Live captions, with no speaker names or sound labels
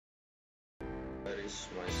is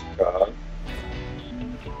my Skaarf?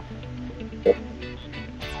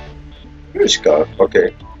 Here's Skaarf,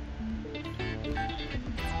 okay.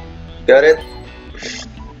 Got it.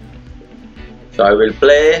 So I will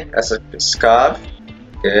play as a Skaarf.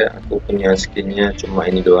 Oke, aku punya skinnya cuma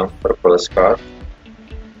ini doang, purple Skaarf.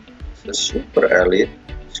 It's a super elite,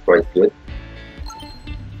 it's quite good.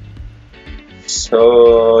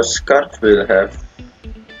 So Skaarf will have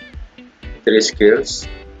 3 skills.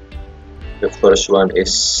 The first one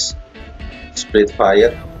is split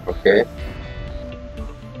fire, okay.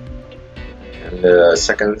 And the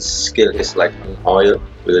second skill is like an oil,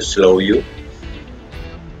 will slow you.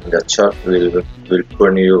 And the third will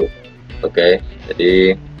burn you, okay.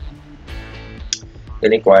 Jadi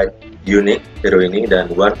ini quite unique hero ini dan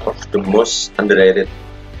one of the most underrated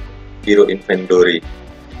hero in Vainglory.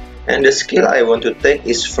 And the skill I want to take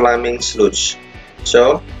is flaming sludge.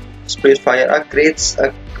 So split fire creates a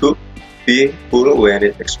good being full when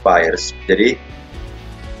it expires. Jadi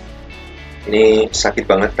ini sakit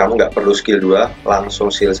banget, kamu nggak perlu skill 2,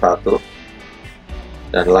 langsung skill 1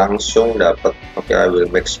 dan langsung dapat. Okay, I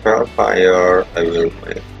will make spell fire, I will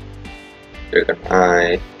make dragon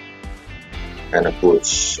eye and a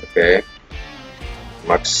boots. Okay,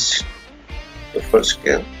 max the first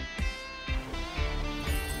skill.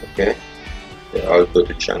 Okay, I'll go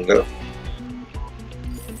to jungle.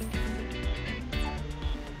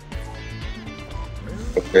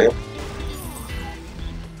 Okay,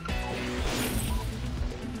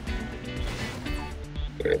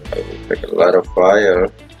 I will take a lot of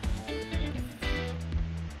fire.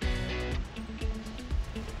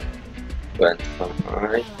 Plant some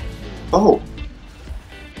eye. Oh,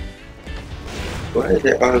 why did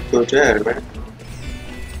they all go there, man?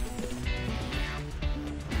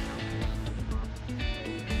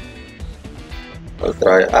 I'll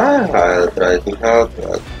try to help,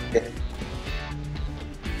 but okay.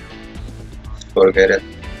 Forget it.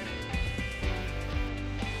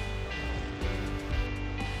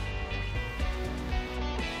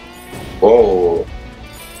 Wow,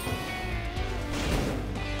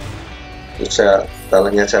 bisa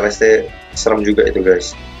talentnya Celeste serem juga itu,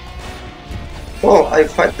 guys. Oh, I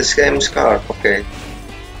fight the same Skaarf. Okay.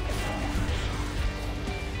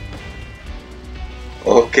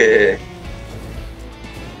 Okay.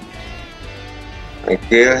 I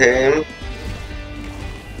kill him.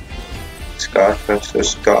 Skaarf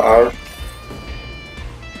versus Skaarf.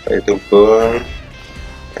 Try to burn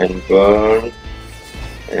and burn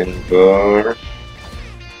and burn.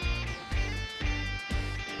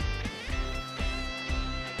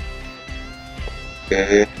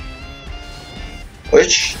 Okay.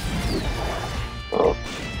 Which? Oh,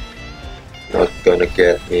 not gonna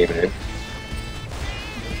get me, man.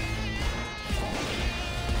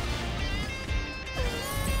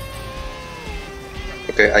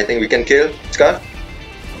 Okay, I think we can kill Skaarf.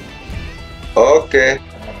 Okay,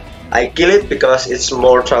 I kill it because it's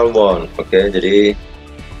mortal one. Okay, jadi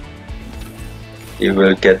you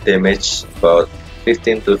will get damage about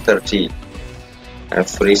 15 to 30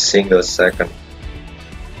 every single second.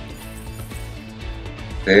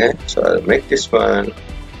 Okay, so I'll make this one,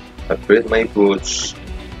 upgrade my boots,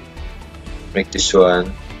 make this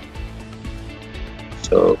one,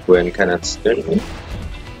 so Gwen cannot stun me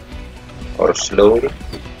or slow me.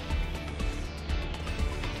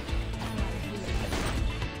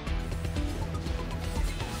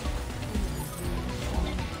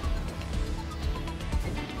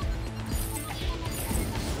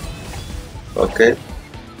 Okay,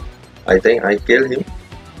 I think I kill him.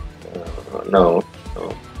 No.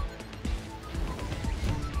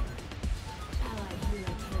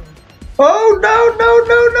 Oh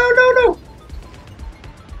no!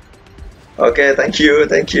 Okay, thank you.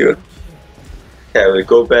 Okay, we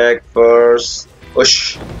go back first.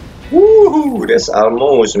 Push. Woohoo! That's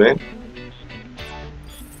almost, man.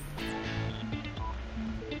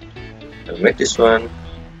 I'll make this one.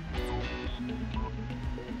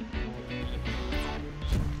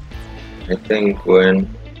 I think when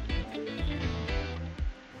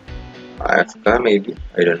AFK maybe,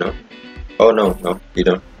 I don't know. Oh no, you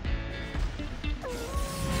don't.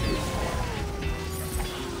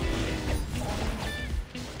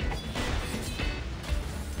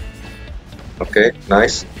 Okay,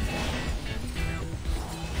 nice.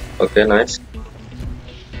 Okay, nice.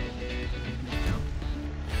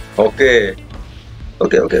 Okay.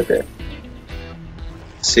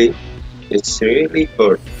 See, it's really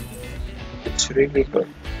hurt.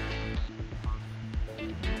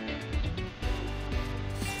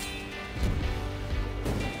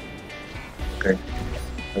 Okay,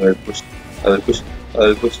 I will push.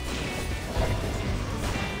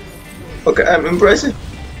 Okay, I'm impressive.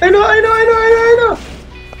 I know.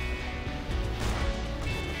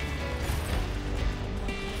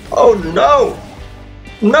 Oh no!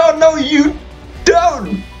 No, you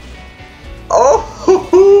don't! Oh,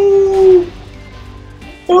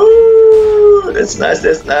 ooh, that's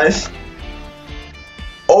nice.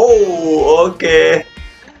 Oh, okay.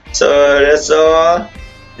 So that's all.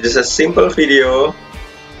 It's a simple video.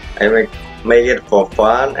 I make it for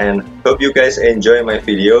fun and hope you guys enjoy my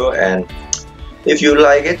video. And if you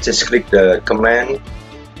like it, just click the comment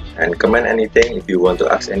and comment anything if you want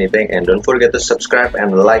to ask anything. And don't forget to subscribe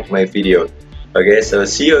and like my video. Okay, so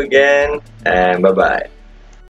see you again and bye bye.